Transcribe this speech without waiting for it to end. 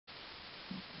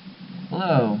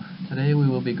Hello, today we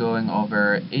will be going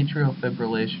over atrial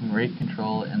fibrillation rate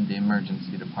control in the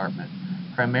emergency department,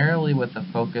 primarily with a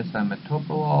focus on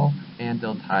metoprolol and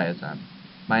diltiazem.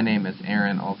 My name is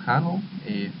Aaron O'Connell,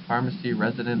 a pharmacy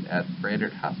resident at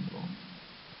Brainerd Hospital.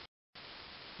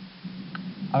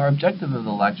 Our objective of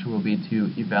the lecture will be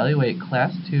to evaluate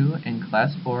Class 2 and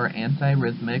Class 4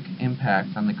 antiarrhythmic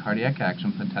impacts on the cardiac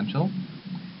action potential,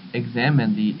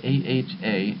 examine the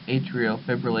AHA, atrial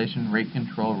fibrillation rate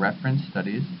control reference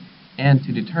studies, and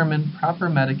to determine proper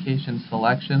medication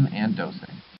selection and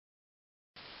dosing.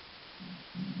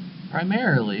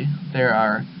 Primarily, there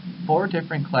are 4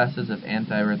 different classes of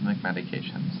antiarrhythmic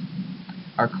medications.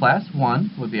 Our Class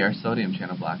 1 would be our sodium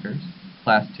channel blockers,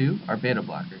 Class 2 are beta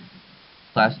blockers,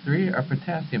 Class 3 are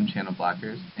potassium channel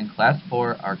blockers, and Class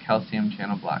 4 are calcium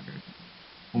channel blockers.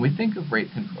 When we think of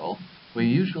rate control, we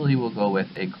usually will go with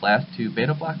a Class 2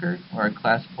 beta blocker or a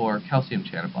Class 4 calcium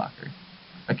channel blocker.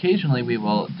 Occasionally we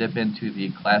will dip into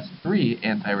the Class 3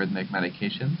 antiarrhythmic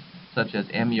medications, such as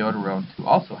amiodarone, to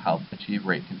also help achieve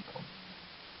rate control.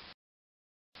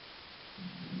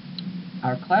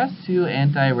 Our Class 2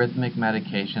 antiarrhythmic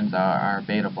medications are our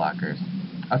beta blockers.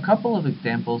 A couple of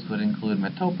examples would include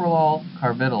metoprolol,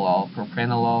 carvedilol,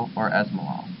 propranolol, or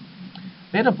esmolol.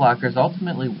 Beta blockers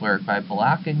ultimately work by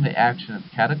blocking the action of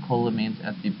catecholamines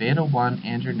at the beta-1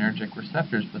 adrenergic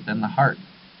receptors within the heart.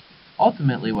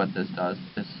 Ultimately, what this does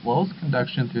is slows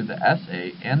conduction through the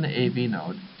SA and the AV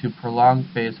node to prolong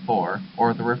phase 4,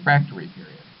 or the refractory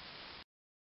period.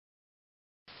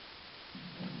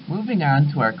 Moving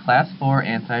on to our Class 4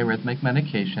 antiarrhythmic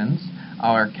medications,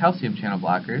 our calcium channel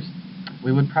blockers,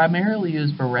 we would primarily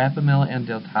use verapamil and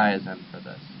diltiazem for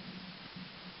this.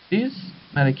 These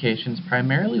medications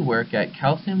primarily work at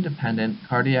calcium-dependent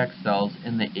cardiac cells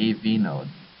in the AV node.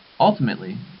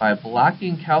 Ultimately, by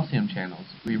blocking calcium channels,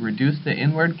 we reduce the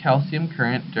inward calcium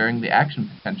current during the action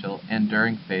potential and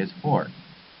during phase 4.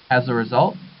 As a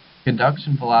result,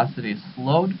 conduction velocity is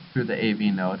slowed through the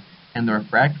AV node and the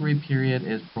refractory period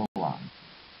is prolonged.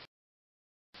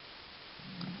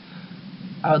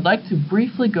 I would like to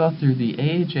briefly go through the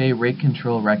AHA rate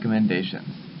control recommendations.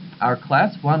 Our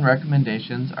Class 1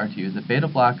 recommendations are to use a beta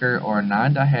blocker or a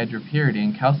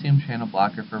non-dihydropyridine calcium channel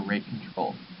blocker for rate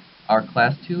control. Our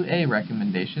Class 2A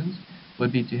recommendations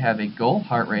would be to have a goal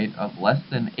heart rate of less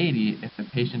than 80 if the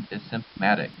patient is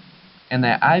symptomatic, and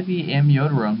that IV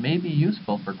amiodarone may be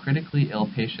useful for critically ill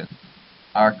patients.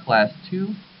 Our Class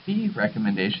 2B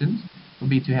recommendations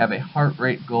would be to have a heart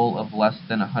rate goal of less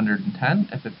than 110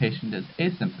 if the patient is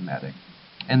asymptomatic,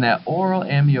 and that oral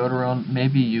amiodarone may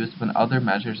be used when other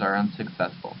measures are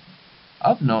unsuccessful.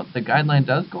 Of note, the guideline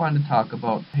does go on to talk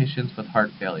about patients with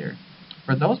heart failure.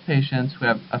 For those patients who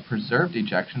have a preserved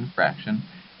ejection fraction,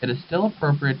 it is still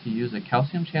appropriate to use a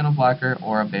calcium channel blocker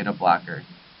or a beta blocker.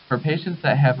 For patients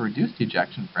that have reduced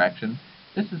ejection fraction,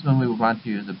 this is when we would want to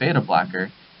use a beta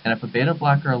blocker, and if a beta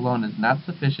blocker alone is not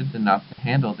sufficient enough to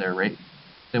handle their rate,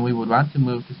 then we would want to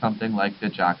move to something like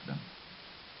digoxin.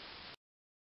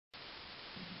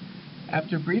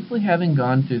 After briefly having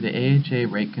gone through the AHA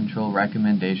rate control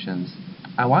recommendations,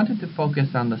 I wanted to focus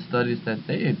on the studies that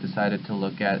they had decided to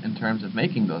look at in terms of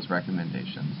making those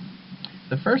recommendations.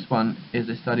 The first one is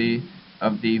a study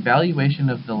of the evaluation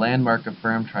of the landmark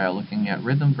AFFIRM trial looking at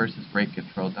rhythm versus rate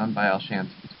control done by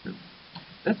Alshansky's group.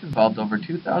 This involved over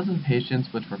 2,000 patients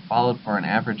which were followed for an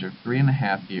average of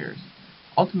 3.5 years.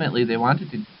 Ultimately, they wanted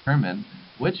to determine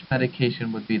which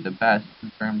medication would be the best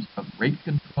in terms of rate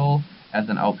control as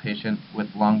an outpatient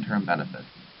with long-term benefits.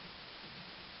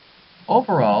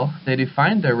 Overall, they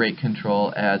defined their rate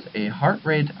control as a heart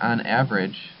rate on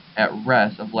average at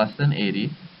rest of less than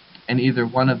 80 and either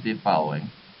one of the following: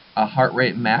 a heart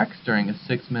rate max during a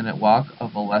 6-minute walk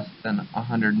of a less than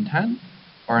 110,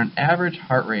 or an average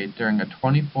heart rate during a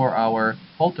 24-hour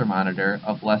Holter monitor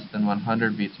of less than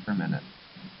 100 beats per minute.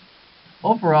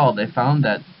 Overall, they found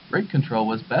that rate control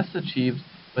was best achieved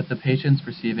with the patients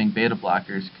receiving beta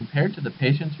blockers compared to the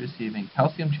patients receiving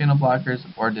calcium channel blockers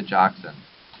or digoxin.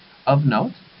 Of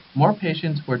note, more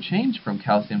patients were changed from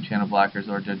calcium channel blockers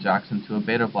or digoxin to a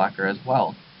beta blocker as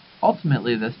well.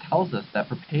 Ultimately, this tells us that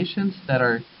for patients that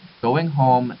are going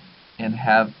home and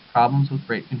have problems with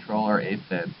rate control or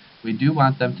AFib, we do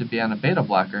want them to be on a beta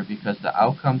blocker because the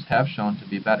outcomes have shown to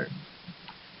be better.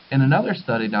 In another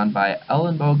study done by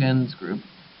Elizalde's group,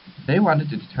 they wanted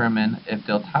to determine if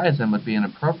diltiazem would be an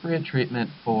appropriate treatment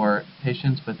for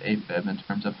patients with AFib in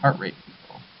terms of heart rate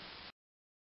control.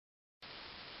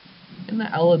 In the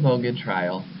Elizalde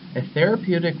trial, a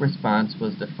therapeutic response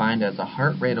was defined as a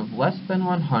heart rate of less than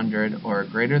 100 or a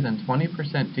greater than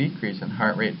 20% decrease in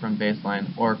heart rate from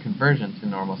baseline or conversion to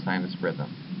normal sinus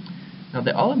rhythm. Now,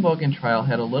 the Elizalde trial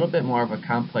had a little bit more of a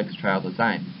complex trial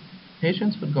design.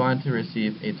 Patients would go on to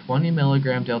receive a 20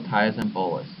 milligram diltiazem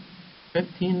bolus.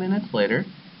 15 minutes later,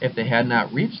 if they had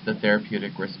not reached the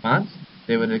therapeutic response,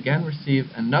 they would again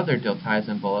receive another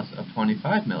diltiazem bolus of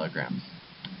 25 milligrams.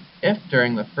 If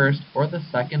during the first or the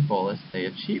second bolus they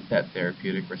achieved that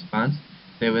therapeutic response,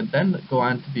 they would then go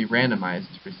on to be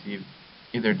randomized to receive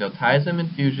either diltiazem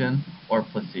infusion or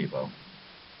placebo.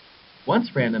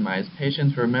 Once randomized,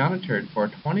 patients were monitored for a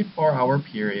 24-hour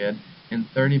period in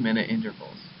 30-minute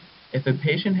intervals. If a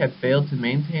patient had failed to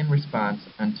maintain response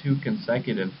on 2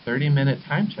 consecutive 30-minute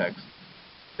time checks,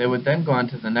 they would then go on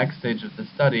to the next stage of the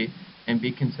study and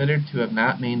be considered to have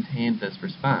not maintained this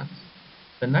response.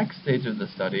 The next stage of the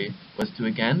study was to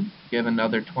again give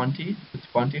another 20 to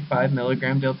 25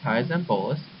 milligram diltiazem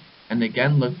bolus and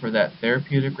again look for that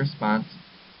therapeutic response,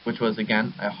 which was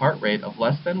again a heart rate of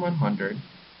less than 100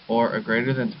 or a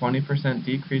greater than 20%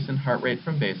 decrease in heart rate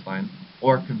from baseline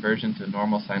or conversion to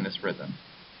normal sinus rhythm.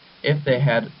 If they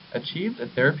had achieved a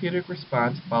therapeutic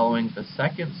response following the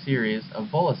second series of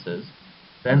boluses,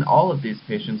 then all of these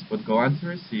patients would go on to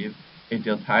receive a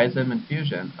diltiazem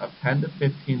infusion of 10 to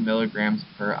 15 milligrams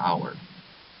per hour.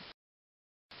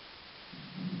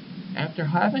 After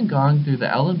having gone through the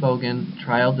Elizalde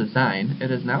trial design, it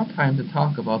is now time to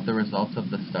talk about the results of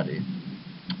the study.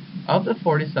 Of the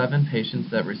 47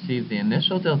 patients that received the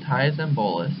initial diltiazem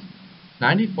bolus,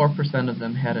 94% of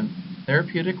them had a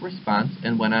therapeutic response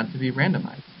and went on to be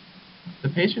randomized. The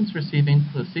patients receiving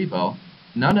placebo,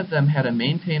 none of them had a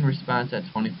maintained response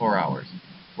at 24 hours,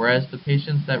 whereas the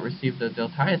patients that received the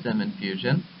diltiazem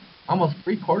infusion, almost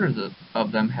 3/4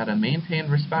 of them had a maintained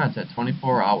response at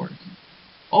 24 hours.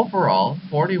 Overall,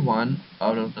 41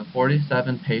 out of the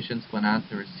 47 patients went on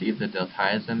to receive the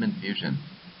diltiazem infusion.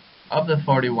 Of the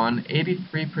 41,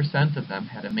 83% of them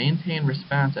had a maintained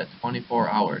response at 24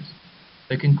 hours.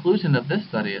 The conclusion of this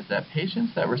study is that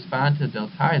patients that respond to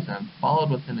diltiazem followed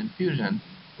with an infusion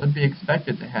would be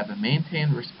expected to have a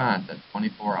maintained response at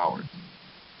 24 hours.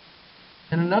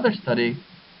 In another study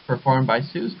performed by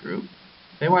Sue's group,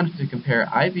 they wanted to compare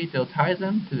IV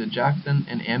diltiazem to digoxin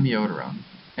and amiodarone,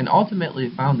 and ultimately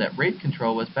found that rate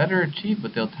control was better achieved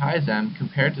with diltiazem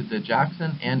compared to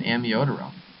digoxin and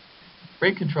amiodarone.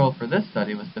 Rate control for this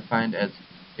study was defined as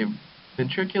a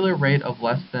ventricular rate of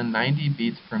less than 90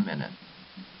 beats per minute.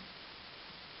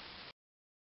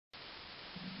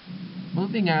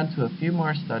 Moving on to a few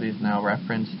more studies now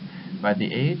referenced by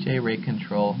the AHA rate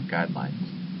control guidelines.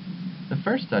 The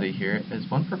first study here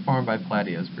is one performed by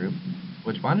Platia's group,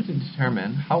 which wanted to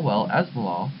determine how well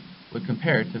esmolol would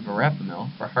compare to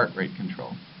verapamil for heart rate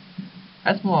control.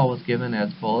 Esmolol was given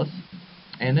as bolus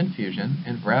and infusion,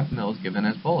 and verapamil was given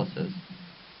as boluses.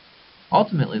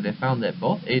 Ultimately, they found that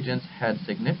both agents had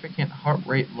significant heart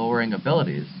rate lowering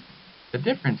abilities. The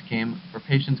difference came for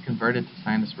patients converted to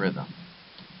sinus rhythm.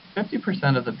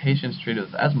 50% of the patients treated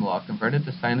with esmolol converted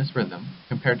to sinus rhythm,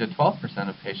 compared to 12%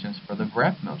 of patients for the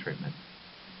verapamil treatment.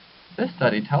 This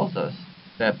study tells us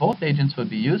that both agents would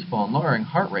be useful in lowering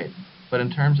heart rate, but in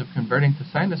terms of converting to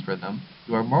sinus rhythm,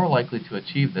 you are more likely to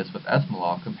achieve this with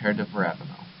esmolol compared to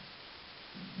verapamil.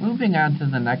 Moving on to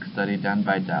the next study done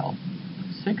by Dell.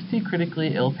 60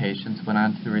 critically ill patients went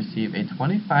on to receive a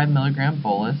 25 milligram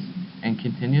bolus and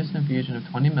continuous infusion of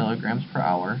 20 milligrams per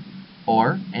hour,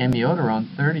 or amiodarone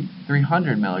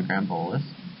 300 milligram bolus,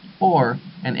 or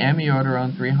an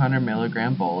amiodarone 300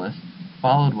 milligram bolus,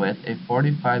 followed with a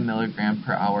 45 milligram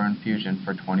per hour infusion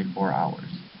for 24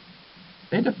 hours.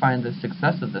 They defined the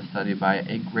success of the study by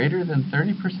a greater than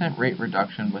 30% rate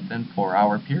reduction within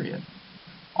 4-hour period.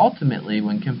 Ultimately,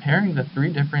 when comparing the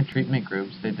 3 different treatment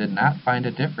groups, they did not find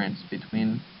a difference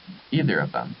between either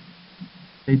of them.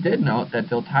 They did note that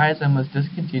diltiazem was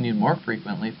discontinued more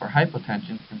frequently for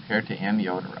hypotension compared to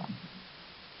amiodarone.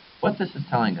 What this is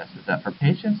telling us is that for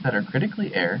patients that are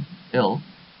critically ill,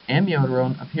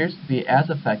 amiodarone appears to be as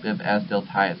effective as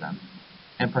diltiazem,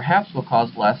 and perhaps will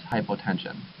cause less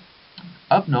hypotension.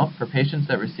 Of note, for patients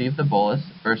that received the bolus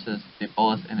versus the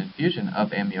bolus and infusion of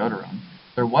amiodarone,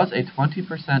 there was a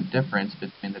 20% difference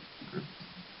between the 2 groups.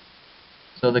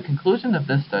 So the conclusion of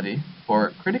this study,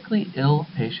 for critically ill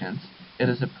patients, it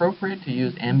is appropriate to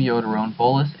use amiodarone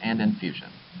bolus and infusion.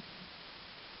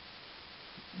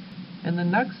 In the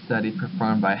next study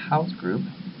performed by Howe's group,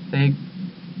 they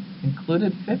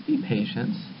included 50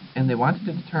 patients and they wanted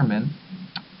to determine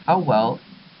how well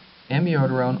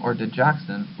amiodarone or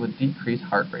digoxin would decrease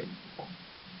heart rate.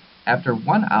 After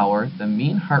 1 hour, the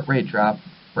mean heart rate drop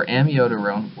for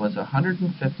amiodarone was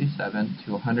 157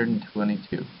 to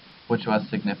 122, which was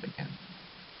significant.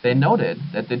 They noted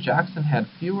that digoxin had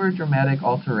fewer dramatic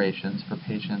alterations for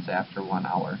patients after 1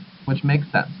 hour, which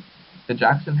makes sense.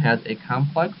 Digoxin has a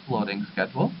complex loading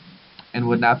schedule and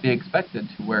would not be expected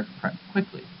to work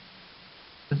quickly.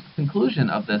 The conclusion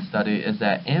of this study is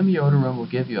that amiodarone will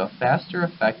give you a faster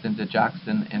effect than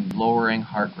digoxin in lowering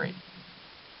heart rate.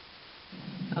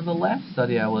 Now, the last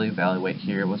study I will evaluate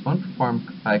here was one performed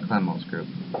by Clemmo's group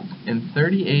in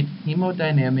 38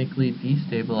 hemodynamically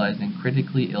destabilizing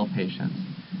critically ill patients.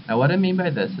 Now, what I mean by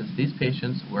this is these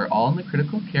patients were all in the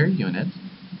critical care units,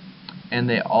 and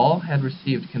they all had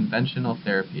received conventional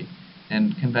therapy.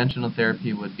 And conventional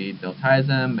therapy would be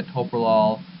diltiazem,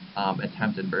 metoprolol,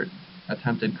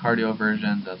 attempted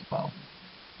cardioversions as well.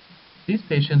 These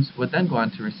patients would then go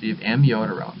on to receive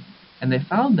amiodarone, and they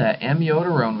found that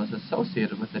amiodarone was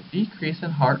associated with a decrease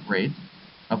in heart rate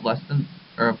of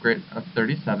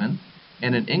 37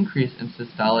 and an increase in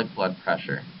systolic blood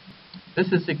pressure.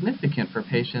 This is significant for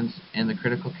patients in the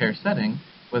critical care setting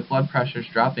with blood pressures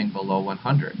dropping below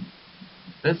 100.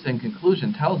 This, in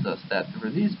conclusion, tells us that for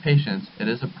these patients, it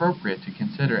is appropriate to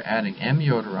consider adding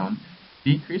amiodarone,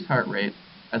 decrease heart rate,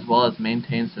 as well as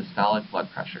maintain systolic blood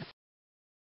pressure.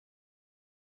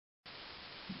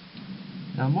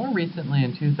 Now, more recently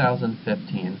in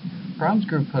 2015, Brom's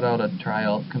group put out a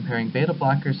trial comparing beta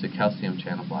blockers to calcium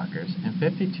channel blockers in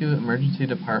 52 emergency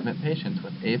department patients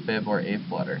with AFib or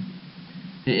aflutter.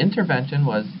 The intervention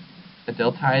was a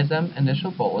diltiazem initial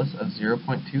bolus of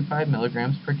 0.25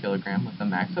 milligrams per kilogram with a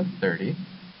max of 30,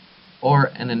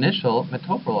 or an initial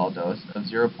metoprolol dose of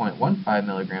 0.15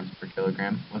 milligrams per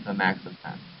kilogram with a max of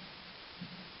 10.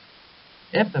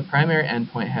 If the primary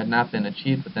endpoint had not been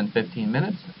achieved within 15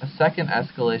 minutes, a second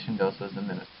escalation dose was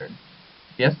administered.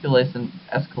 The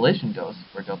escalation dose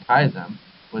for diltiazem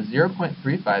was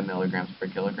 0.35 milligrams per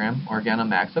kilogram, or again a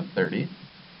max of 30,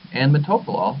 and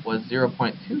metoprolol was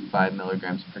 0.25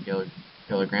 milligrams per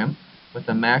kilogram with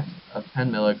a max of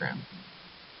 10 milligrams.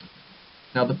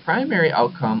 Now, the primary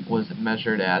outcome was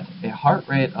measured at a heart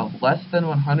rate of less than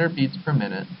 100 beats per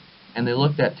minute, and they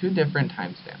looked at two different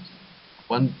timestamps,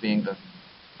 one being the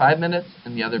 5 minutes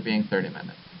and the other being 30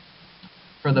 minutes.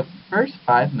 For the first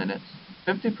 5 minutes,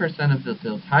 50% of the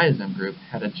diltiazem group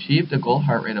had achieved a goal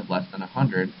heart rate of less than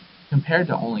 100, compared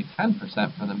to only 10%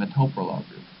 for the metoprolol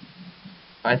group.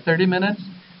 By 30 minutes,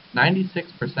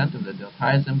 96% of the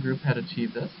diltiazem group had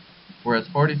achieved this, whereas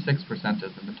 46%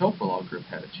 of the metoprolol group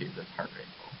had achieved this heart rate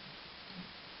goal.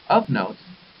 Of note,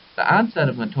 the onset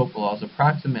of metoprolol is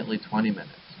approximately 20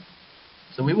 minutes,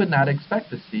 so we would not expect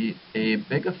to see a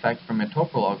big effect from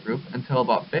metoprolol group until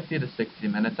about 50 to 60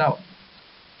 minutes out.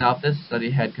 Now, if this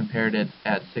study had compared it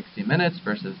at 60 minutes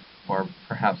versus, or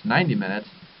perhaps 90 minutes,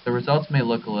 the results may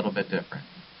look a little bit different.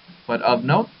 But of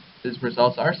note, these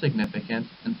results are significant,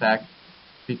 in fact,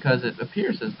 because it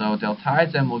appears as though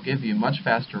diltiazem will give you much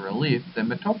faster relief than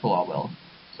metoprolol will.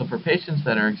 So for patients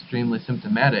that are extremely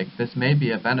symptomatic, this may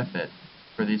be a benefit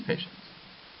for these patients.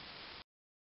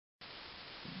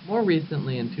 More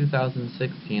recently, in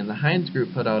 2016, the Hines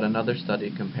group put out another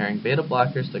study comparing beta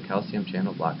blockers to calcium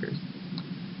channel blockers.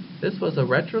 This was a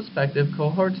retrospective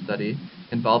cohort study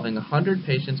involving 100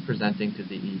 patients presenting to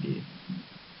the ED.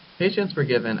 Patients were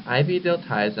given IV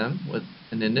diltiazem with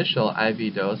an initial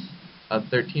IV dose of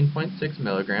 13.6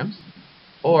 milligrams,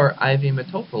 or IV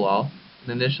metoprolol,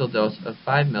 an initial dose of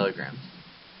 5 milligrams.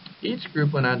 Each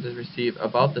group went on to receive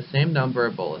about the same number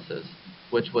of boluses,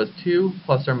 which was 2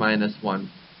 plus or minus 1.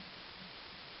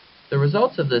 The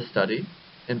results of this study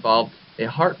involved a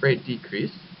heart rate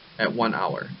decrease at 1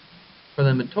 hour. For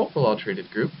the metoprolol treated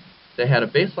group, they had a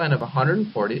baseline of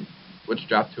 140, which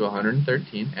dropped to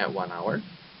 113 at 1 hour,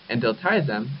 and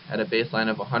diltiazem had a baseline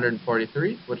of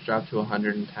 143, which dropped to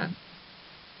 110.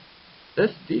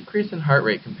 This decrease in heart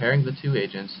rate comparing the two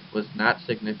agents was not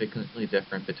significantly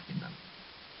different between them.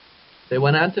 They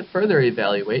went on to further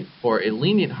evaluate for a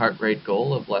lenient heart rate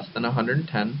goal of less than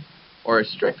 110, or a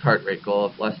strict heart rate goal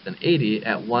of less than 80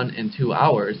 at 1 and 2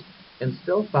 hours, and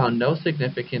still found no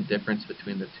significant difference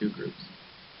between the two groups.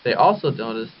 They also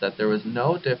noticed that there was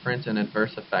no difference in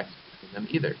adverse effects between them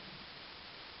either.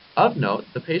 Of note,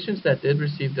 the patients that did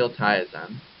receive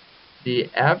diltiazem,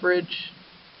 the average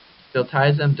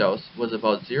diltiazem dose was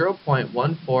about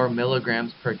 0.14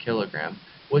 milligrams per kilogram,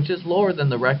 which is lower than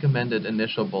the recommended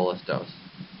initial bolus dose.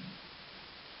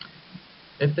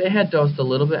 If they had dosed a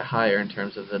little bit higher in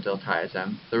terms of the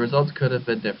diltiazem, the results could have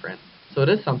been different, so it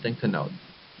is something to note.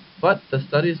 But the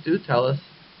studies do tell us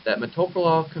that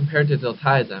metoprolol compared to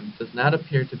diltiazem does not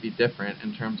appear to be different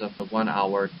in terms of the 1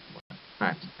 hour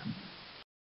time span.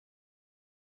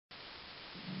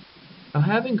 Now,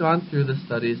 having gone through the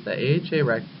studies that AHA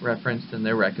referenced in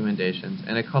their recommendations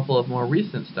and a couple of more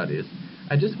recent studies,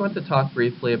 I just want to talk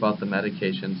briefly about the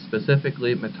medications,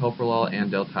 specifically metoprolol and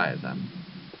diltiazem.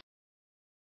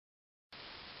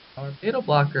 Our beta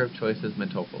blocker of choice is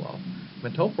metoprolol.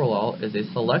 Metoprolol is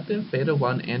a selective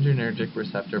beta-1 adrenergic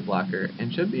receptor blocker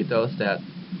and should be dosed at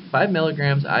 5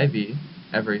 mg IV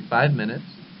every 5 minutes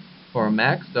for a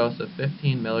max dose of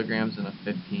 15 mg in a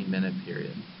 15-minute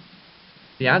period.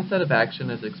 The onset of action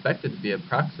is expected to be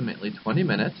approximately 20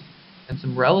 minutes, and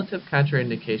some relative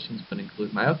contraindications would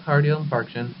include myocardial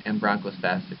infarction and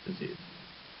bronchospastic disease.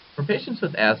 For patients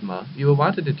with asthma, you will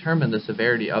want to determine the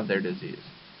severity of their disease.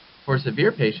 For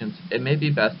severe patients, it may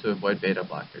be best to avoid beta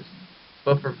blockers.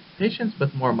 But for patients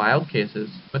with more mild cases,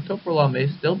 metoprolol may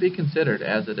still be considered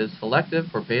as it is selective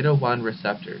for beta-1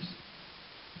 receptors.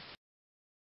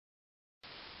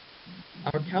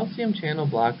 Our calcium channel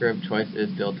blocker of choice is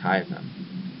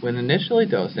diltiazem. When initially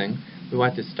dosing, we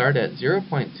want to start at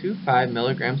 0.25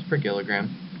 mg per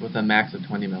kilogram with a max of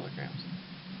 20 mg.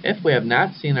 If we have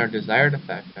not seen our desired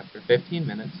effect after 15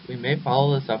 minutes, we may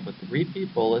follow this up with a repeat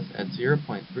bolus at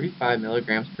 0.35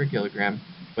 mg per kilogram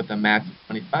with a max of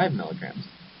 25 mg.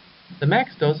 The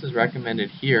max doses recommended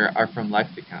here are from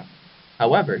lexicon.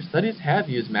 However, studies have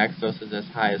used max doses as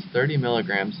high as 30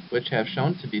 mg, which have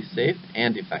shown to be safe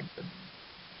and effective.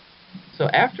 So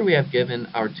after we have given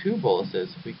our 2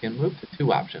 boluses, we can move to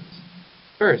 2 options.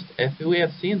 First, if we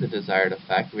have seen the desired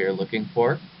effect we are looking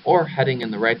for, or heading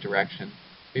in the right direction,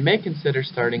 we may consider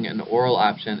starting an oral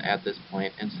option at this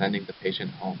point and sending the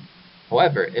patient home.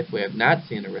 However, if we have not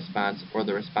seen a response, or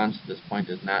the response to this point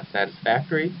is not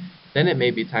satisfactory, then it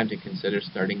may be time to consider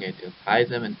starting a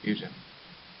diltiazem infusion.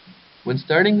 When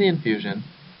starting the infusion,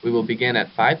 we will begin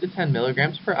at 5 to 10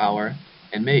 mg per hour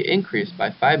and may increase by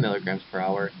 5 mg per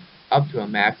hour up to a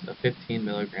max of 15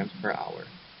 mg per hour.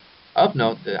 Of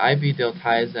note, the IV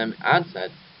diltiazem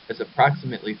onset is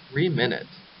approximately 3 minutes,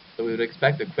 so we would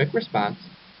expect a quick response,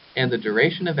 and the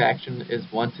duration of action is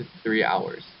 1 to 3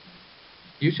 hours.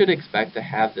 You should expect to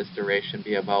have this duration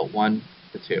be about 1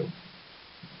 to 2.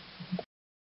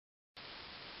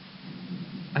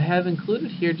 I have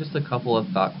included here just a couple of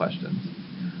thought questions.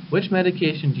 Which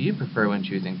medication do you prefer when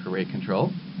choosing for rate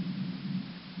control?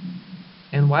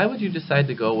 And why would you decide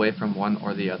to go away from one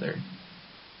or the other?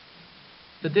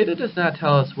 The data does not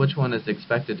tell us which one is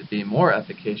expected to be more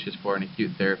efficacious for an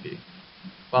acute therapy.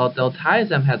 While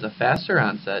diltiazem has a faster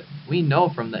onset, we know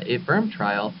from the AFFIRM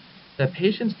trial that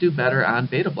patients do better on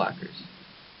beta blockers.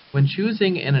 When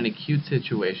choosing in an acute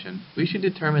situation, we should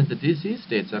determine the disease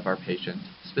states of our patients,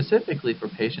 specifically for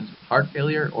patients with heart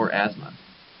failure or asthma.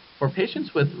 For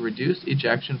patients with reduced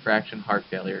ejection fraction heart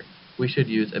failure, we should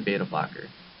use a beta blocker.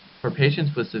 For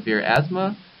patients with severe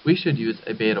asthma, we should use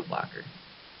a beta blocker.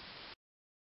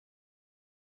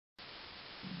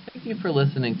 Thank you for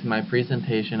listening to my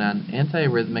presentation on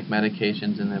antiarrhythmic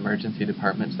medications in the emergency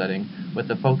department setting with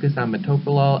a focus on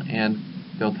metoprolol and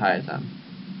diltiazem.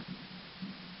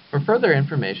 For further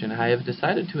information, I have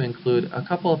decided to include a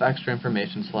couple of extra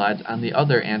information slides on the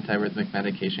other antiarrhythmic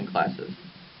medication classes.